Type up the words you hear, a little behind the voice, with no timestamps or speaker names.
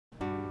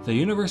The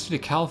University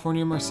of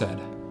California, Merced,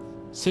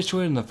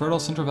 situated in the fertile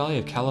Central Valley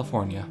of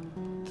California,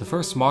 the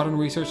first modern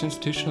research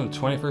institution of the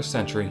 21st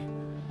century,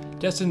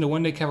 destined to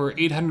one day cover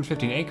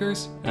 815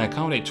 acres and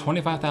accommodate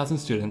 25,000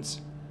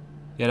 students.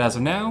 Yet as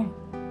of now,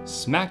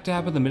 smack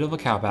dab in the middle of a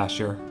cow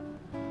pasture.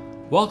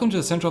 Welcome to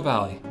the Central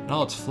Valley and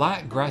all its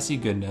flat, grassy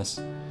goodness.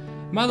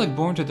 It might look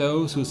boring to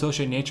those who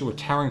associate nature with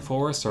towering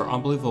forests or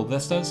unbelievable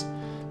vistas,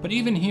 but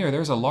even here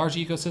there's a large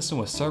ecosystem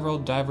with several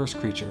diverse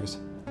creatures.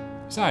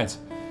 Besides,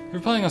 if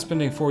you're planning on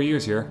spending 4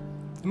 years here,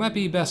 it might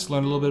be best to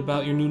learn a little bit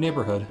about your new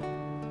neighborhood.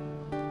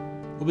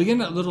 We'll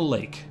begin at Little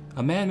Lake,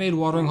 a man-made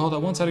watering hole that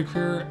once had a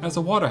career as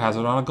a water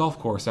hazard on a golf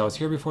course that was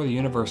here before the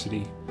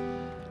university.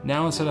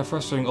 Now, instead of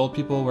frustrating old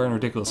people wearing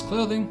ridiculous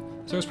clothing,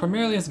 it serves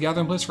primarily as a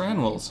gathering place for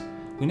animals.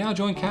 We now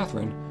join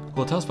Catherine, who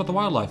will tell us about the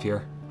wildlife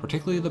here,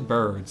 particularly the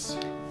birds.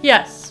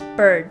 Yes,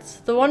 birds,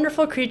 the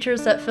wonderful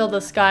creatures that fill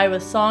the sky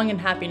with song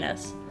and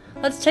happiness.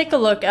 Let's take a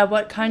look at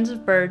what kinds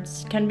of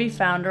birds can be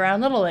found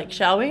around Little Lake,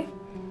 shall we?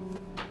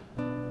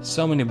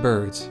 So many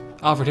birds.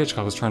 Alfred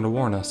Hitchcock was trying to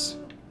warn us.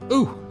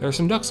 Ooh, there are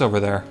some ducks over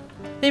there.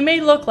 They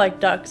may look like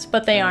ducks,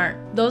 but they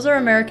aren't. Those are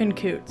American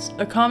coots,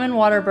 a common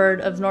water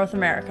bird of North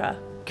America.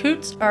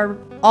 Coots are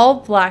all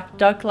black,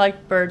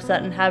 duck-like birds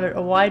that inhabit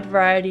a wide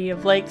variety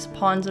of lakes,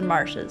 ponds, and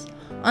marshes.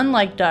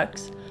 Unlike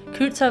ducks,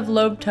 coots have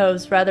lobed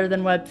toes rather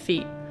than webbed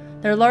feet.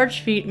 Their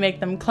large feet make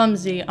them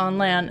clumsy on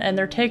land, and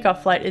their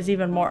takeoff flight is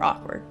even more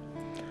awkward.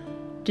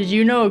 Did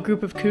you know a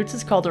group of coots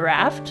is called a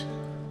raft?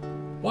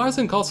 Why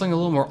isn't it called something a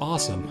little more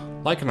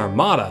awesome? Like an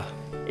armada?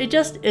 It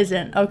just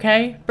isn't,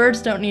 okay?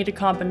 Birds don't need to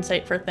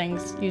compensate for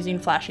things using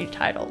flashy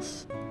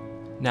titles.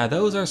 Now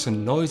those are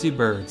some noisy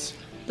birds.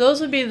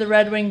 Those would be the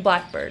red-winged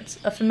blackbirds,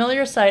 a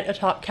familiar sight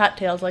atop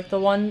cattails like the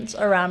ones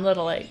around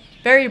Little Lake.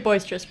 Very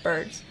boisterous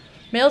birds.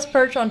 Males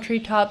perch on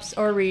treetops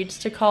or reeds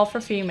to call for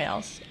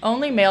females.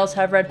 Only males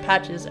have red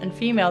patches and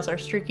females are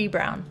streaky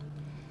brown.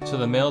 So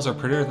the males are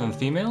prettier than the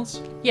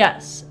females?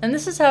 Yes, and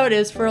this is how it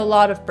is for a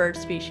lot of bird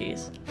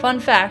species. Fun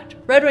fact,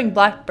 red-winged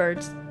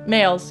blackbirds,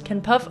 males, can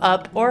puff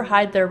up or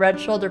hide their red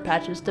shoulder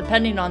patches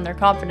depending on their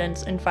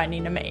confidence in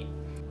finding a mate.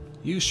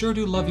 You sure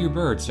do love your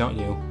birds, don't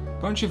you?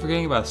 But aren't you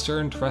forgetting about a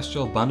certain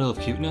terrestrial bundle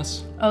of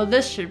cuteness? Oh,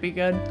 this should be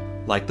good.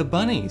 Like the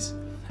bunnies.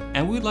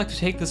 And we'd like to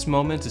take this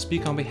moment to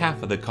speak on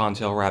behalf of the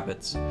cottontail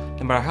rabbits.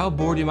 No matter how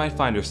bored you might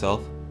find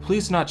yourself,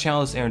 please do not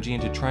channel this energy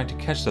into trying to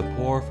catch the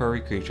poor furry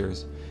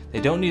creatures. They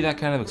don't need that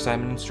kind of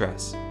excitement and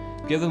stress.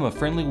 Give them a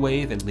friendly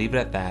wave and leave it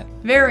at that.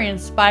 Very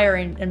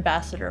inspiring,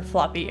 Ambassador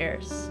Floppy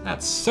Ears.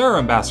 That's Sir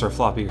Ambassador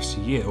Floppy Ears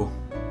to you.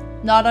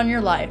 Not on your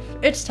life.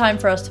 It's time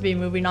for us to be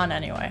moving on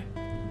anyway.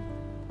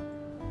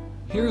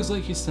 Here is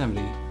Lake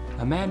Yosemite,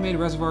 a man-made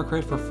reservoir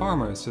created for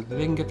farmers so that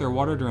they can get their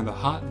water during the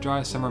hot,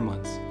 dry summer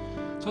months.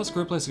 So it's a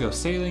great place to go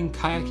sailing,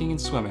 kayaking, and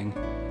swimming,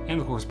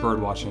 and of course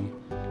bird watching.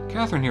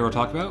 Catherine here will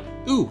talk about,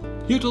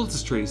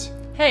 eucalyptus trees.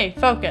 Hey,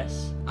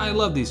 focus. I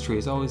love these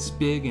trees, always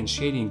big and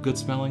shady and good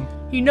smelling.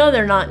 You know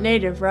they're not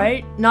native,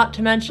 right? Not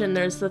to mention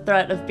there's the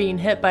threat of being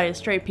hit by a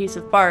stray piece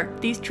of bark.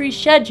 These trees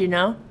shed, you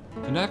know.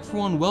 And I for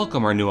one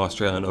welcome our new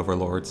Australian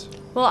overlords.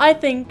 Well, I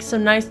think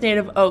some nice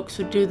native oaks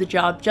would do the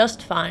job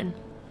just fine.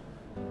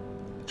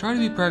 Try to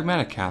be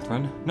pragmatic,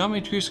 Catherine. Not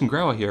many trees can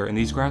grow here in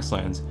these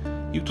grasslands.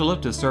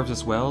 Eucalyptus serves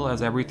as well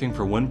as everything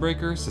from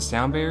windbreakers to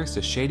sound barriers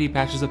to shady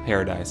patches of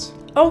paradise.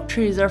 Oak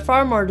trees are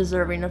far more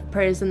deserving of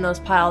praise than those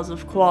piles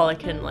of koala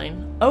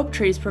kindling. Oak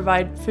trees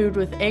provide food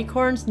with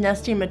acorns,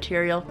 nesting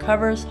material,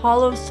 covers,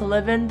 hollows to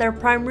live in, their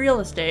prime real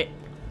estate.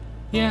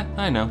 Yeah,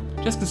 I know.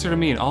 Just consider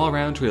me an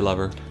all-around tree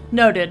lover.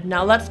 Noted.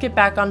 Now let's get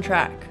back on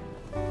track.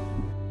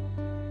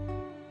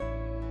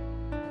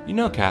 You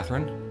know,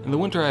 Catherine, in the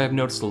winter I have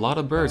noticed a lot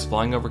of birds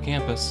flying over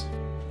campus.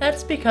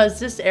 That's because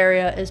this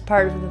area is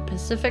part of the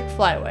Pacific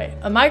Flyway,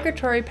 a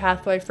migratory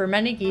pathway for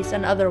many geese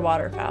and other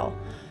waterfowl.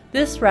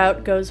 This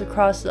route goes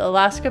across the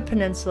Alaska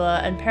Peninsula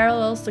and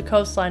parallels the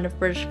coastline of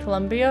British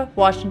Columbia,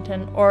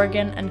 Washington,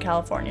 Oregon, and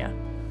California.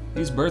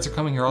 These birds are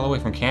coming here all the way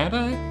from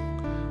Canada, eh?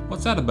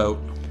 What's that about?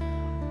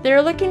 They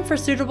are looking for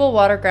suitable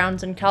water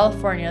grounds in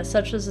California,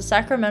 such as the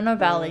Sacramento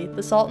Valley,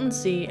 the Salton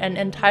Sea,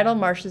 and tidal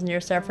marshes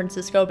near San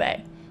Francisco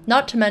Bay.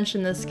 Not to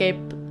mention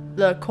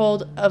the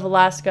cold of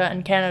Alaska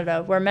and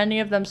Canada, where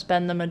many of them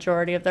spend the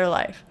majority of their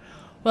life.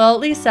 Well,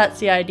 at least that's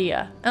the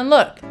idea. And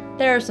look,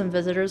 there are some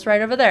visitors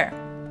right over there.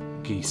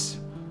 Geese.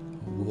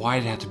 Why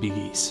did it have to be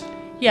geese?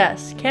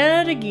 Yes,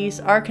 Canada geese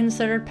are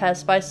considered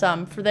pests by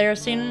some, for they are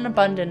seen in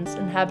abundance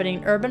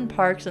inhabiting urban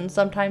parks and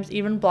sometimes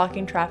even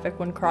blocking traffic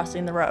when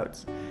crossing the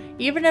roads.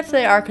 Even if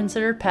they are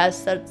considered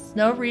pests, that's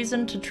no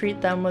reason to treat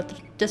them with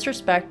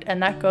disrespect,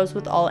 and that goes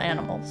with all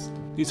animals.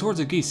 These hordes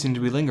of geese seem to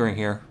be lingering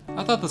here.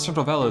 I thought the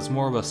Central Valley was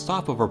more of a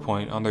stopover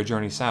point on their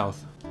journey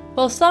south.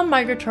 Well, some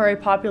migratory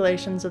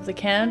populations of the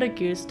Canada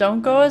goose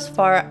don't go as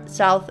far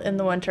south in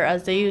the winter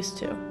as they used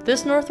to.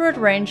 This northward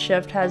range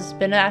shift has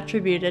been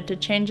attributed to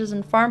changes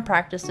in farm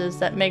practices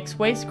that makes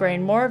waste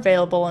grain more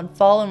available in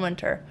fall and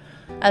winter,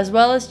 as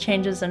well as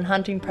changes in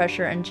hunting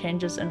pressure and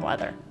changes in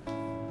weather.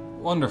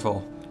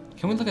 Wonderful.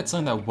 Can we look at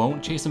something that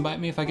won't chase and bite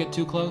me if I get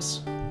too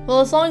close? Well,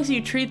 as long as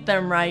you treat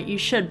them right, you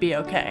should be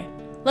okay.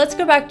 Let's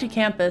go back to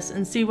campus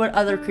and see what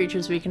other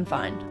creatures we can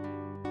find.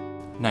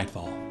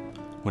 Nightfall.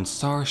 When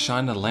stars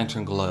shine and the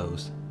lantern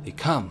glows, they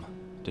come,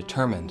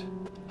 determined,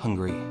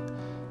 hungry.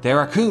 They're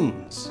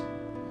raccoons!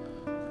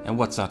 And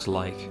what's not to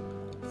like?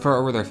 Fur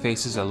over their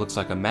faces that looks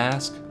like a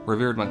mask,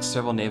 revered amongst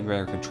several Native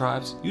American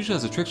tribes, usually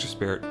as a trickster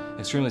spirit,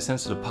 extremely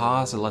sensitive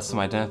paws that lets them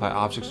identify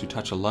objects you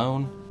touch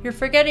alone. You're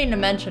forgetting to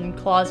mention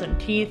claws and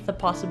teeth, the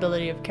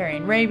possibility of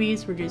carrying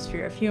rabies, reduced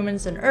fear of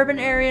humans in urban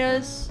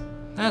areas.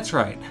 That's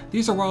right,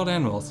 these are wild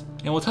animals,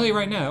 and we'll tell you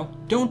right now,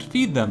 don't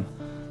feed them.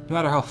 No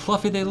matter how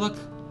fluffy they look,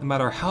 no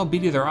matter how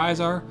beady their eyes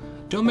are,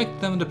 don't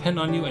make them depend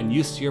on you and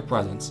used to your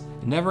presence.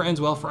 It never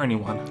ends well for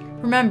anyone.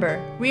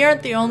 Remember, we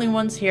aren't the only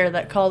ones here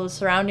that call the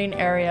surrounding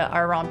area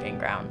our romping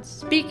grounds.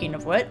 Speaking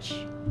of which,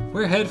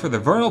 we're headed for the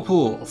vernal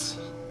pools.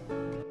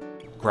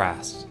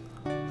 Grass.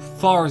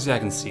 Far as I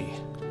can see.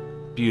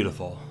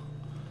 Beautiful.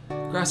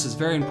 Grass is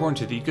very important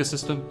to the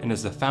ecosystem and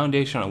is the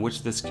foundation on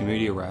which this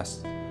community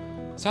rests.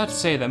 Sad to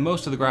say that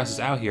most of the grasses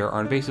out here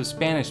are invasive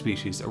Spanish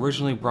species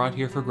originally brought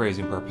here for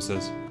grazing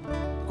purposes.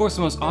 Of course,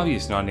 the most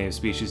obvious non-native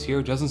species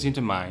here doesn't seem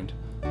to mind.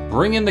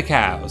 Bring in the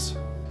cows!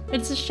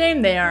 It's a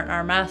shame they aren't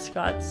our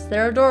mascots.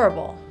 They're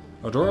adorable.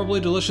 Adorably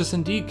delicious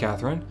indeed,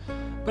 Catherine.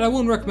 But I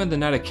wouldn't recommend the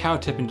night of cow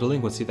tipping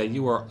delinquency that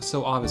you are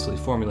so obviously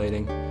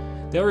formulating.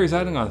 They're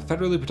residing on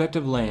federally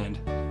protected land.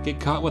 Get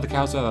caught with the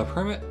cows without a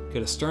permit,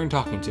 get a stern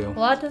talking to.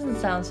 Well, that doesn't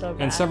sound so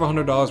bad. And several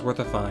 $100s worth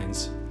of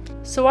fines.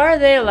 So why are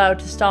they allowed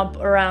to stomp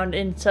around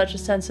in such a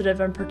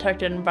sensitive and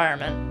protected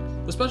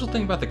environment? The special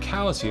thing about the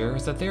cows here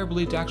is that they are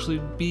believed to actually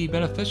be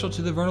beneficial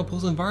to the vernal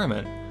pools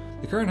environment.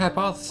 The current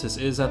hypothesis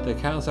is that the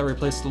cows have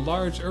replaced the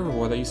large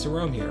herbivore that used to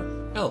roam here,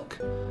 elk.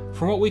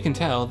 From what we can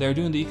tell, they are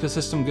doing the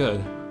ecosystem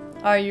good.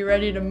 Are you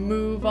ready to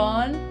move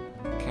on?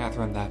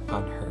 Catherine, that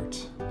pun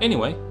hurt.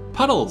 Anyway,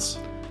 puddles!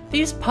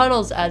 These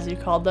puddles, as you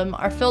called them,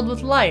 are filled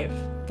with life.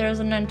 There's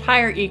an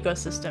entire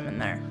ecosystem in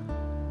there.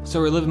 So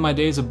reliving my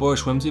days of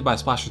boyish whimsy by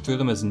splashing through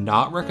them is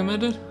not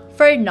recommended?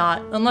 Afraid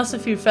not, unless a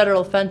few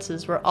federal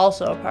fences were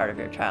also a part of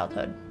your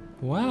childhood.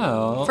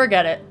 Well...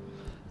 forget it.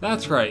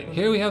 That's right,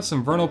 here we have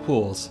some vernal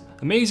pools.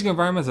 Amazing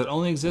environments that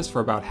only exist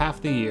for about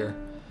half the year.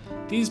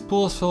 These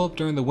pools fill up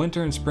during the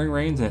winter and spring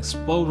rains and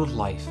explode with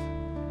life.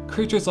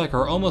 Creatures like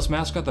our almost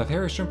mascot the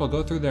fairy shrimp will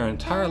go through their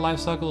entire life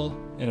cycle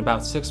in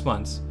about 6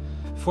 months.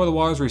 Before the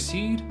waters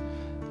recede,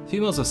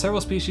 females of several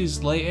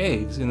species lay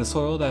eggs in the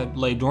soil that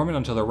lay dormant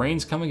until the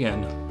rains come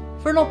again.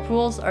 Vernal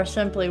pools are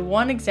simply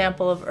one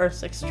example of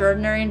Earth's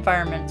extraordinary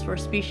environments where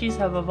species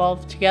have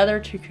evolved together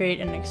to create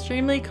an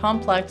extremely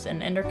complex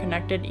and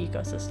interconnected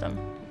ecosystem.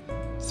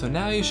 So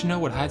now you should know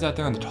what hides out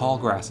there in the tall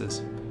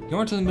grasses. You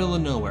aren't in the middle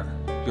of nowhere.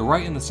 You're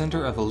right in the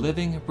center of a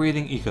living,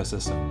 breathing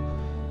ecosystem.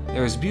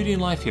 There is beauty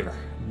and life here,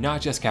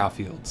 not just cow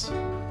fields.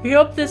 We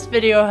hope this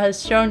video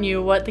has shown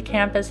you what the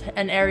campus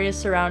and areas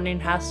surrounding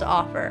has to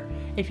offer,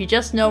 if you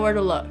just know where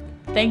to look.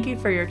 Thank you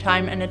for your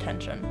time and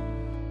attention.